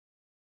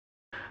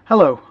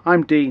Hello,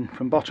 I'm Dean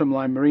from Bottom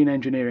Line Marine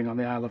Engineering on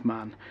the Isle of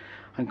Man.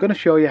 I'm going to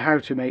show you how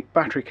to make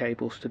battery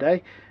cables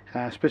today,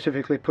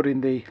 specifically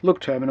putting the lug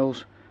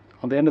terminals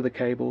on the end of the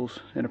cables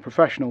in a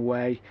professional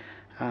way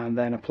and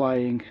then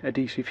applying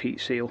adhesive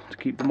heat seal to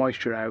keep the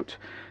moisture out.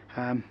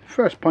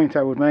 First point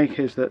I would make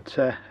is that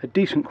a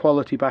decent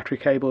quality battery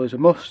cable is a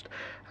must.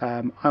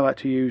 I like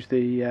to use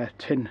the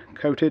tin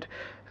coated,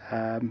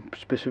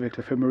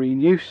 specifically for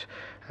marine use.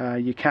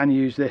 You can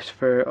use this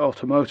for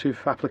automotive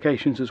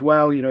applications as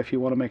well, you know, if you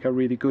want to make a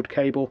really good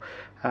cable.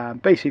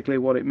 Basically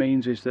what it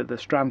means is that the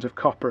strands of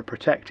copper are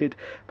protected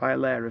by a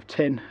layer of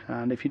tin,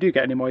 and if you do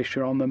get any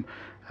moisture on them,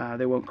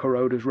 they won't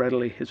corrode as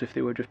readily as if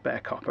they were just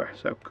bare copper.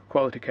 So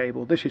quality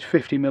cable. This is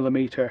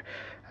 50mm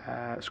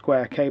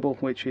square cable,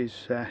 which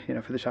is you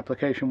know, for this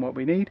application what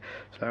we need,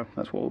 so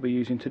that's what we'll be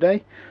using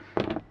today.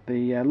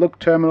 The lug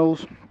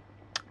terminals,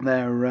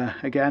 they're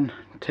again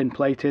tin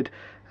plated,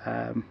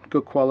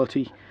 good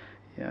quality.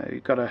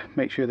 You've got to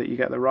make sure that you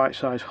get the right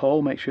size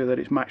hole, make sure that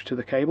it's matched to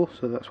the cable,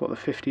 so that's what the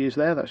 50 is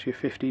there, that's your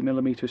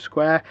 50mm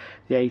square,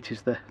 the 8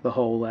 is the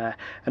hole there.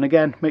 And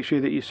again, make sure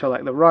that you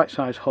select the right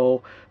size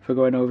hole for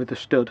going over the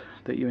stud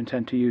that you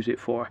intend to use it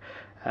for.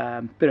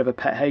 Bit of a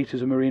pet hate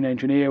as a marine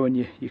engineer when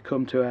you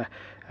come to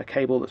a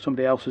cable that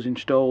somebody else has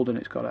installed and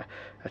it's got a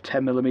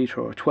 10mm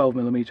or a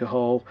 12mm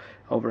hole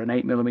over an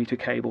 8mm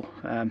cable.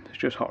 It's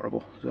just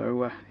horrible,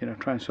 so you know,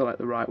 try and select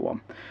the right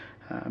one.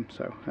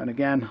 And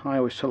again, I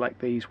always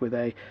select these with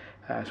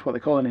it's what they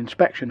call an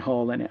inspection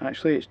hole in it.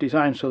 Actually, it's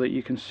designed so that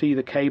you can see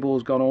the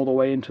cable's gone all the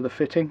way into the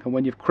fitting, and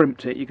when you've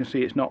crimped it you can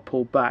see it's not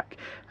pulled back.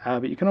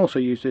 But you can also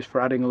use this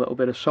for adding a little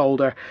bit of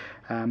solder,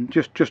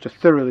 just to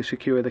thoroughly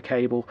secure the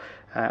cable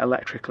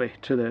electrically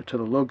to the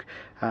lug.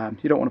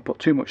 You don't want to put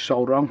too much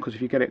solder on, because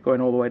if you get it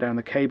going all the way down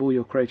the cable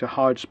you'll create a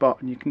hard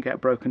spot and you can get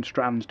broken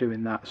strands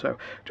doing that. So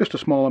just a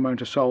small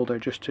amount of solder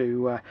just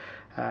to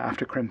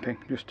after crimping,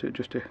 just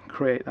to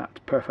create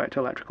that perfect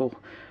electrical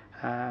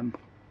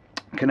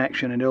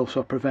connection, and it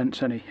also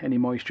prevents any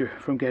moisture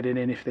from getting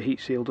in if the heat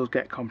seal does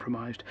get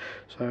compromised.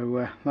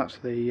 So that's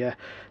the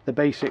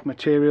basic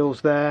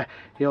materials there.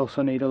 You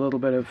also need a little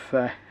bit of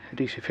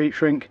adhesive heat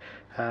shrink.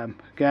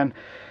 Again,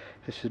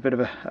 this is a bit of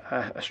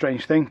a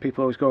strange thing.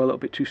 People always go a little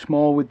bit too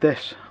small with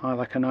this. I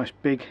like a nice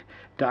big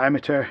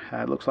diameter.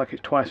 It looks like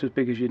it's twice as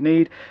big as you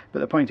need, but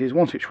the point is,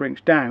 once it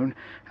shrinks down,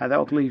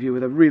 that'll leave you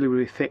with a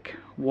really thick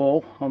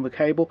wall on the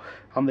cable,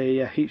 on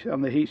the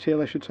heat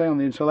seal I should say, on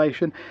the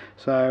insulation.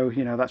 So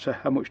you know, that's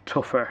a much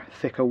tougher,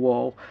 thicker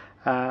wall.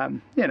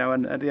 You know,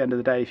 and at the end of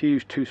the day, if you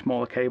use too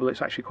small a cable,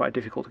 it's actually quite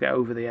difficult to get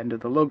over the end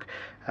of the lug,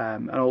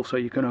 and also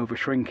you can over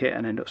shrink it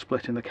and end up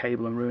splitting the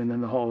cable and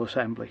ruining the whole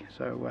assembly.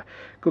 So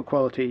good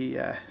quality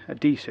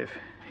adhesive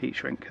heat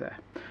shrink there.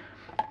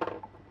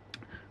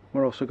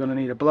 We're also going to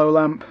need a blow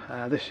lamp.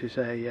 This is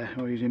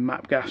we're using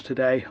MAP gas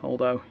today,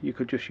 although you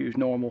could just use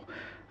normal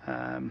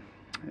you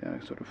know,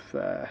 sort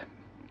of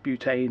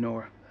butane,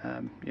 or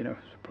you know,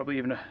 probably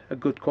even a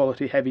good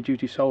quality heavy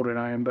duty soldering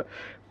iron, but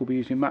we'll be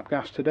using MAP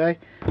gas today.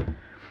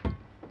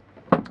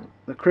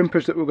 The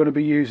crimpers that we're going to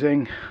be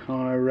using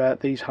are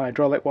these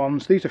hydraulic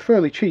ones. These are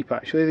fairly cheap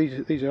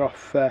actually. These are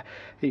off,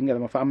 you can get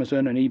them off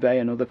Amazon and eBay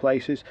and other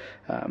places.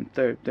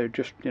 They're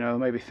just, you know,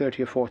 maybe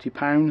 30 or 40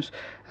 pounds,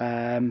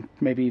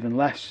 maybe even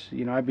less.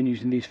 You know, I've been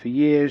using these for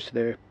years.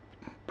 They're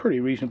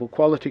pretty reasonable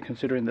quality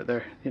considering that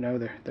they're, you know,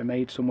 they're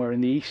made somewhere in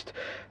the east.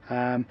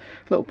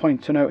 Little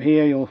point to note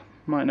here, you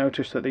might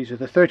notice that these are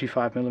the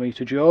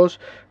 35mm jaws,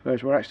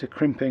 whereas we're actually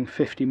crimping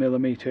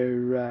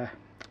 50mm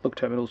lug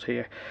terminals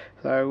here.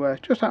 So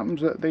it just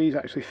happens that these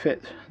actually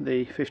fit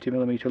the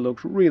 50mm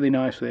lugs really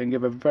nicely and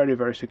give a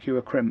very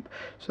secure crimp.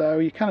 So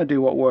you kind of do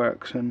what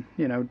works, and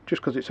you know,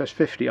 just because it says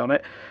 50 on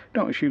it,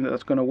 don't assume that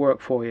that's going to work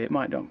for you. It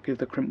might not give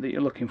the crimp that you're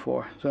looking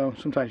for. So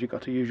sometimes you've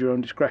got to use your own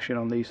discretion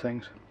on these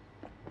things.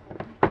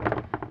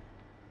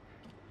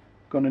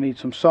 Going to need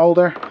some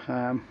solder.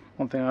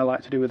 One thing I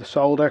like to do with the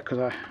solder,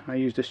 because I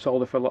use this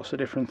solder for lots of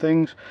different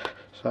things,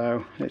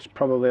 so it's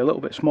probably a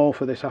little bit small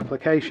for this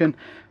application,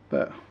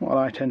 but what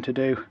I tend to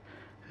do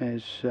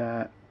is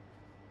I'll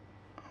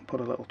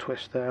put a little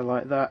twist there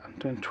like that, and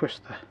then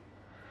twist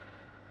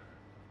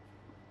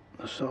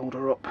the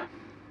solder up.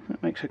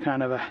 It makes a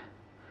kind of a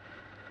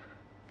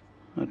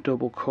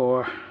double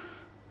core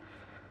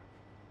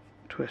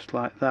twist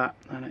like that,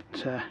 and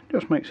it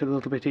just makes it a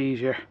little bit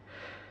easier.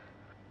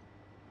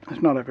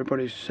 It's not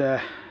everybody's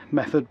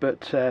method,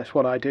 but it's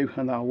what I do,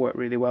 and that'll work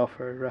really well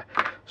for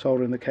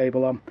soldering the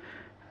cable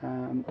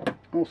on.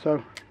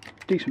 Also,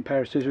 decent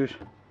pair of scissors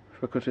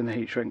for cutting the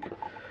heat shrink,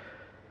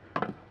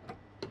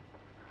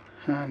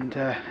 and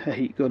a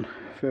heat gun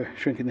for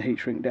shrinking the heat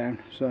shrink down.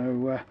 So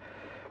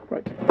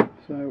right,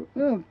 so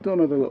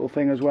another little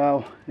thing as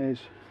well is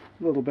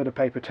a little bit of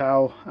paper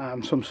towel,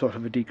 some sort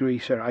of a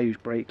degreaser. I use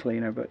brake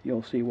cleaner, but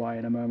you'll see why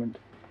in a moment.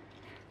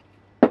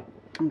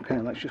 Okay,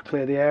 let's just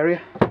clear the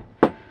area.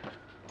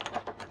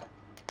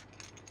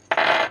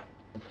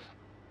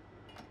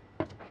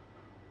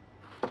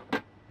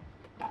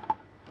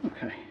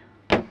 Okay,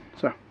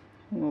 so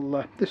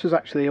well, this has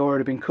actually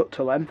already been cut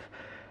to length,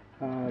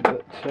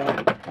 but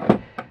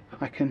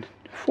I can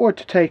afford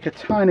to take a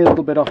tiny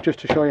little bit off just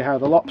to show you how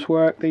the lops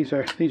work. These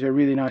are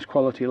really nice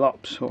quality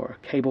lops or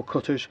cable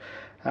cutters.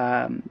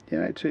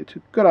 It's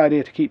a good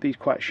idea to keep these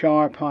quite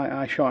sharp.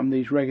 I sharpen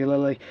these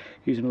regularly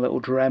using a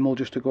little Dremel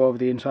just to go over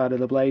the inside of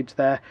the blades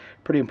there.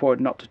 Pretty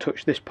important not to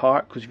touch this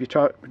part, because if you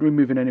try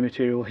removing any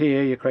material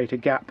here, you create a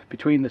gap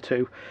between the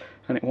two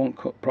and it won't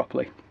cut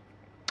properly.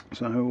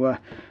 So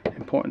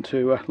important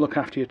to look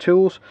after your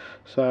tools.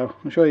 So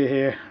I'll show you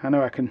here. I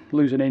know I can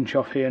lose an inch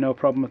off here, no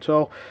problem at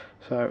all.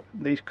 So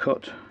these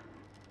cut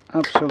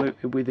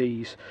absolutely with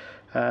ease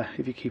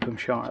if you keep them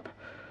sharp.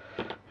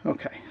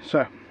 Okay,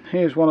 so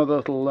here's one of the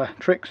little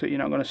tricks that you're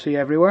not going to see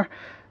everywhere.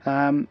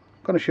 I'm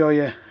going to show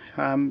you,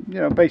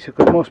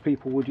 basically most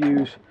people would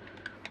use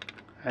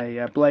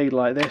a blade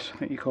like this. I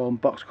think you call them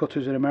box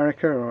cutters in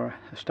America, or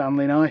a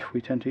Stanley knife.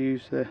 We tend to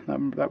use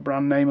that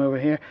brand name over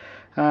here.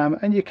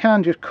 And you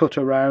can just cut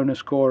around and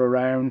score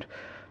around,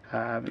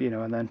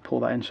 and then pull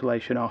that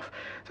insulation off.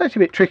 It's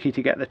actually a bit tricky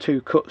to get the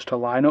two cuts to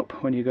line up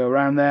when you go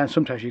around there, and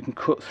sometimes you can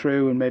cut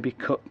through and maybe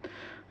cut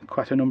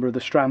quite a number of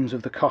the strands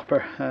of the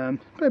copper.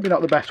 Maybe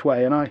not the best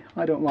way, and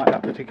I don't like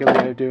that particular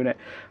way of doing it.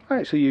 I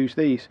actually use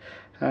these.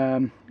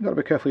 You've got to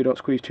be careful you don't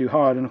squeeze too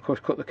hard and of course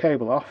cut the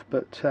cable off.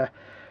 But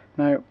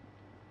now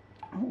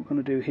what we're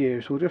going to do here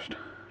is we'll just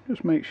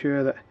make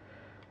sure that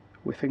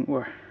we think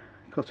we're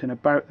cutting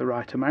about the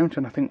right amount,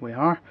 and I think we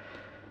are.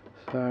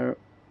 So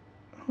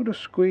we'll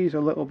just squeeze a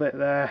little bit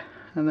there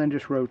and then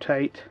just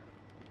rotate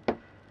a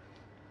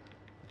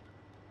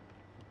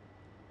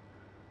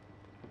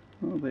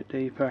little bit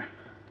deeper.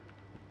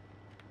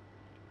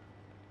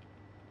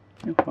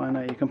 You'll find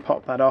out you can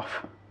pop that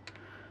off.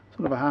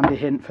 Sort of a handy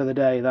hint for the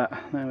day,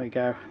 that. There we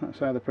go, that's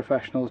how the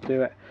professionals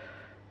do it.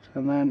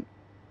 And then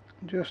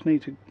just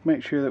need to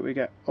make sure that we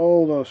get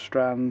all those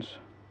strands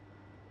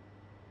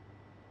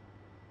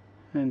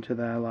into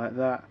there like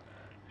that.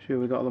 Sure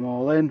we got them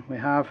all in, we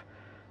have.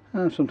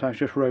 And sometimes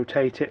just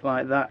rotate it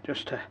like that,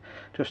 just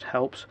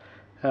helps.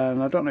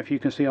 And I don't know if you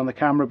can see on the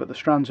camera, but the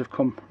strands have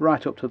come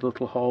right up to the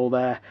little hole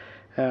there,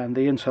 and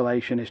the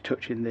insulation is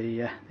touching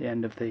the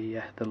end of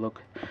the lug.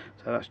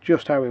 So that's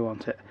just how we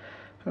want it.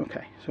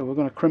 Okay, so we're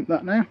going to crimp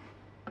that now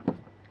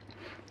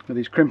with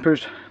these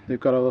crimpers. They've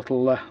got a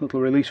little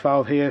release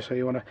valve here, so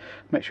you want to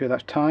make sure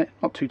that's tight,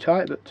 not too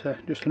tight, but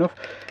just enough,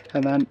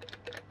 and then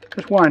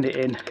just wind it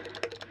in,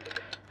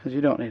 because you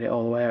don't need it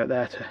all the way out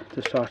there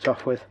to start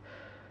off with.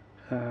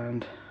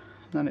 And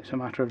then it's a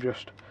matter of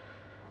just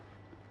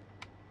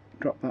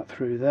drop that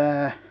through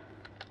there,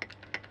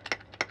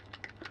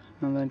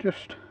 and then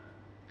just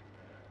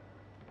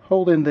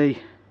holding the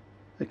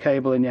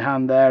cable in your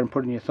hand there and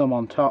putting your thumb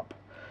on top,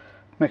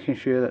 making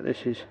sure that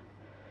this is,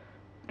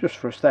 just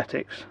for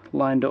aesthetics,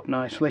 lined up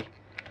nicely.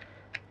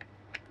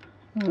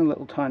 And a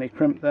little tiny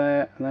crimp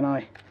there, and then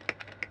I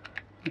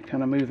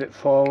kind of move it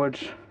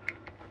forwards,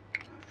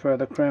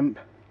 further crimp.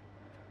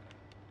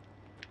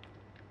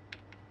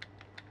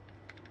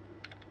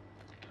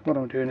 What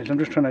I'm doing is I'm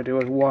just trying to do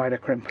as wide a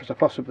crimp as I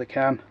possibly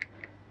can.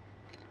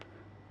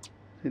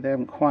 See, they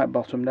haven't quite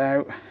bottomed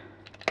out.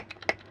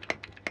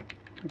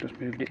 I've just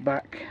moved it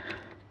back.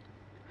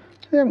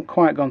 They haven't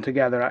quite gone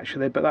together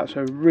actually, but that's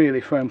a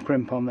really firm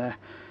crimp on there.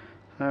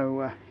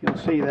 So you'll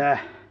see there,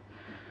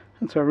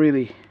 that's a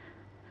really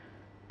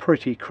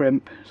pretty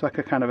crimp. It's like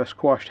a kind of a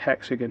squashed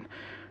hexagon,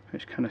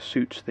 which kind of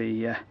suits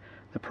the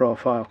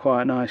profile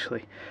quite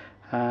nicely.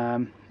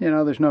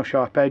 There's no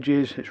sharp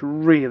edges. It's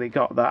really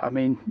got that. I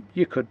mean,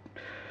 you could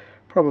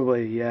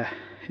probably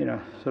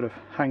sort of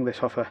hang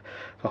this off a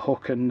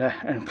hook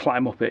and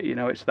climb up it.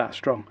 It's that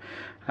strong.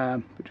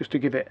 But just to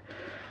give it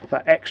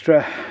that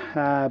extra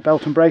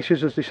belt and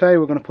braces, as they say,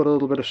 we're going to put a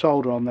little bit of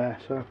solder on there.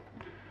 So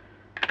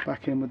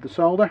back in with the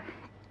solder.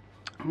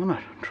 I'm going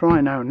to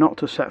try now not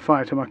to set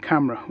fire to my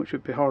camera, which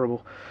would be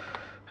horrible,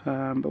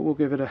 but we'll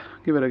give it a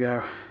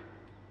go.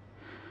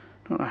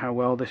 Don't know how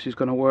well this is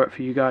going to work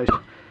for you guys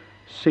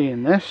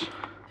seeing this.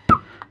 I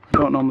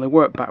don't normally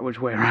work backwards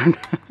way around.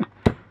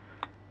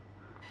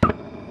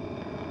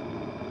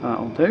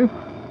 That'll do.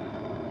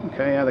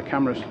 Okay, yeah, the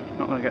camera's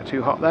not going to get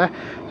too hot there,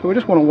 so we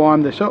just want to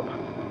warm this up,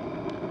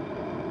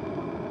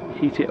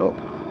 heat it up.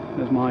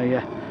 There's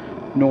my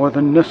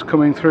northernness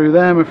coming through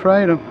there, I'm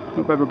afraid. I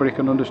hope everybody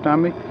can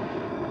understand me.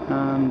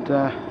 And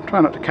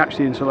try not to catch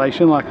the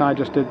insulation like I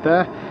just did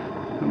there.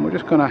 And we're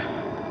just going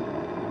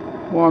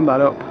to warm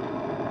that up.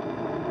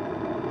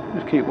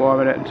 Just keep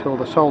warming it until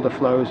the solder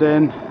flows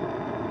in.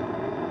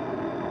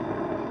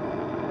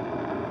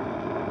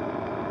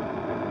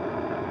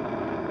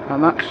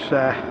 And that's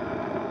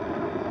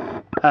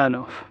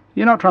enough.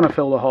 You're not trying to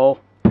fill the hole.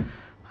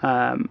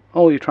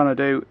 All you're trying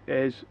to do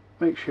is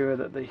make sure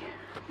that the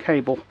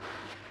cable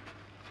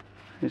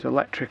is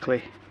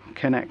electrically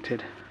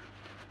connected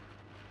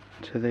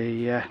to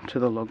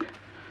the lug.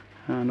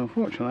 And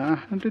unfortunately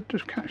I did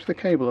just catch the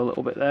cable a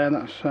little bit there.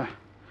 That's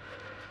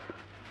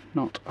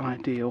not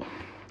ideal.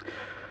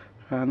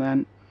 And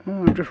then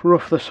I'll just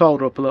rough the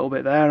solder up a little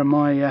bit there, and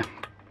my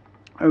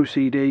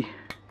OCD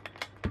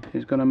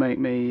is going to make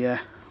me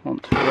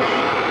want to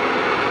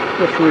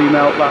just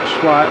remelt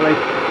that slightly.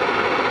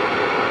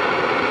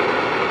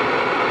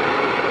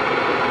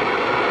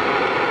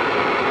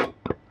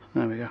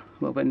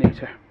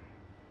 neater.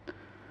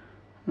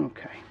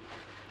 Okay.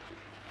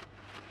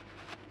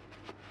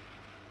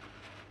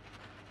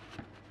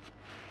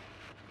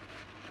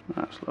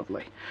 That's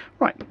lovely.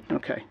 Right,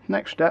 okay,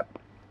 next step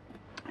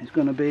is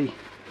going to be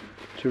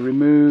to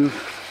remove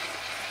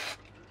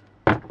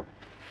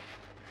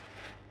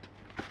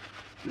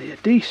the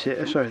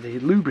adhesive, sorry, the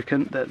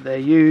lubricant that they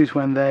use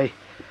when they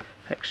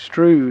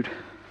extrude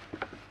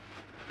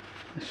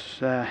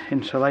this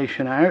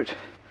insulation out,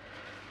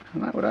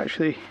 and that would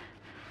actually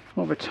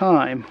over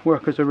time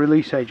work as a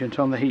release agent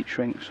on the heat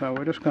shrink. So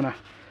we're just going to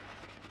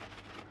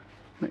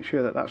make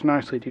sure that that's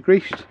nicely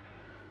degreased.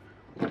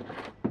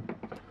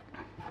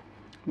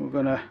 We're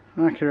going to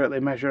accurately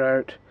measure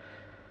out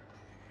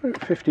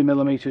about 50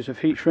 millimeters of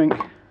heat shrink.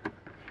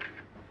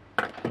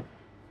 If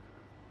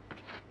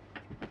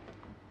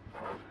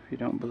you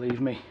don't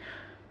believe me,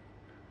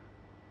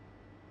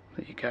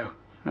 there you go.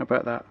 How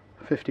about that?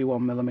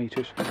 51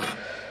 millimeters.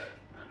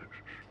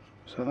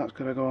 So that's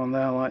going to go on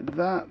there like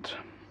that.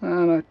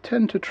 And I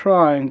tend to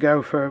try and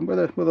go for where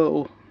the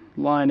little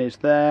line is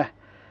there.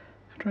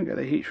 Try and get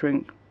the heat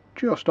shrink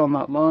just on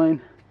that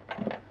line.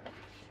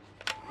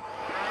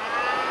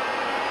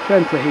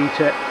 Gently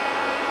heat it.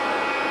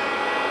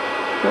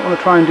 Don't want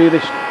to try and do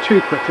this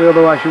too quickly,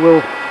 otherwise you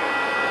will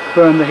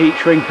burn the heat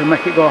shrink and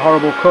make it go a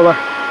horrible colour.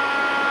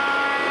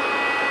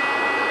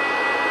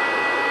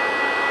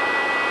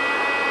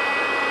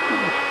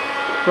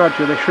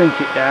 Gradually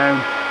shrink it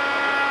down.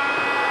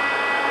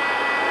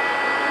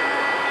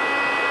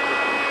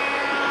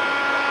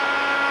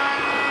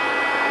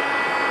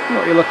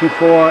 What you're looking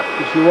for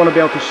is you want to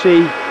be able to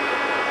see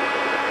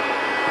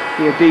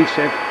the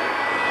adhesive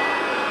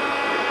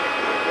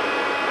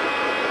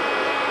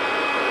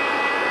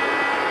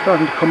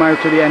starting to come out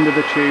to the end of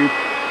the tube.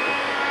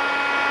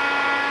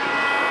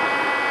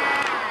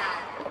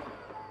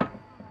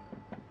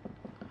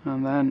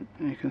 And then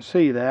you can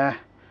see there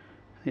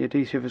the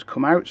adhesive has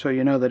come out, so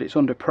you know that it's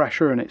under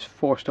pressure and it's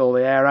forced all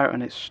the air out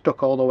and it's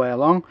stuck all the way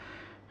along.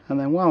 And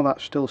then while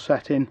that's still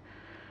setting,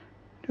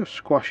 just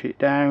squash it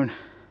down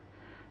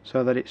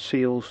so that it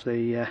seals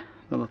the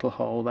little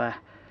hole there.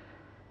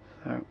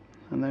 So,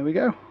 and there we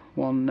go,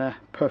 one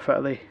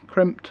perfectly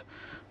crimped,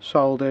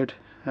 soldered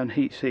and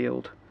heat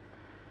sealed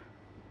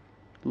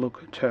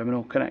lug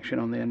terminal connection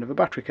on the end of a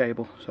battery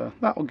cable. So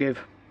that will give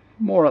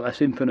more or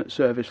less infinite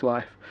service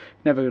life.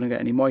 Never going to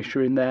get any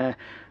moisture in there.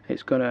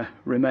 It's going to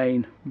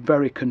remain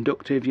very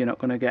conductive. You're not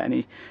going to get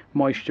any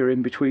moisture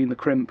in between the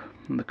crimp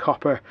and the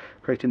copper,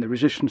 creating the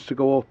resistance to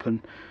go up and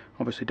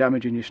obviously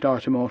damaging your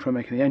starter motor and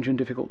making the engine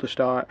difficult to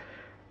start.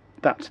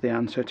 That's the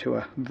answer to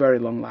a very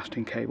long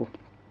lasting cable.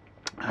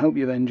 I hope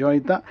you've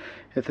enjoyed that.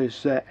 If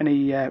there's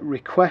any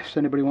requests,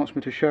 anybody wants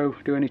me to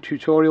do any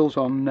tutorials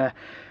on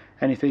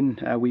anything,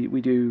 we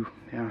do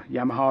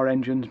Yamaha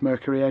engines,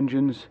 Mercury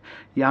engines,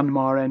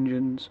 Yanmar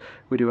engines.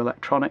 We do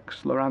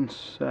electronics,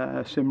 Lowrance,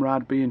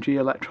 Simrad, B&G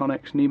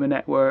electronics, NEMA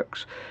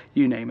networks,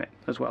 you name it,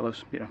 as well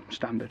as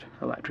standard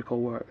electrical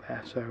work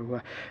there.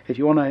 So if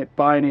you want to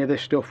buy any of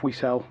this stuff, we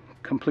sell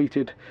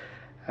completed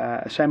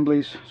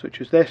assemblies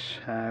such as this.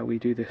 We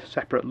do the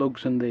separate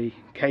lugs and the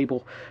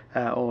cable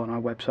all on our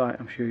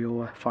website. I'm sure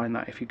you'll find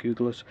that if you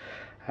Google us.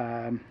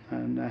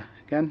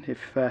 Again,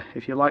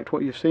 if you liked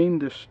what you've seen,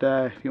 just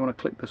if you want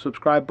to click the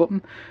subscribe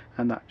button,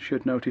 and that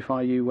should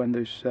notify you when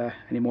there's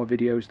any more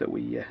videos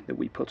that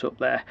we put up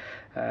there,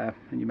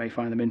 and you may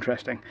find them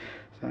interesting.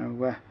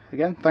 So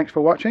again, thanks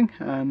for watching,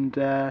 and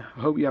I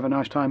hope you have a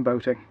nice time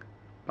boating.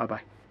 Bye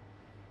bye.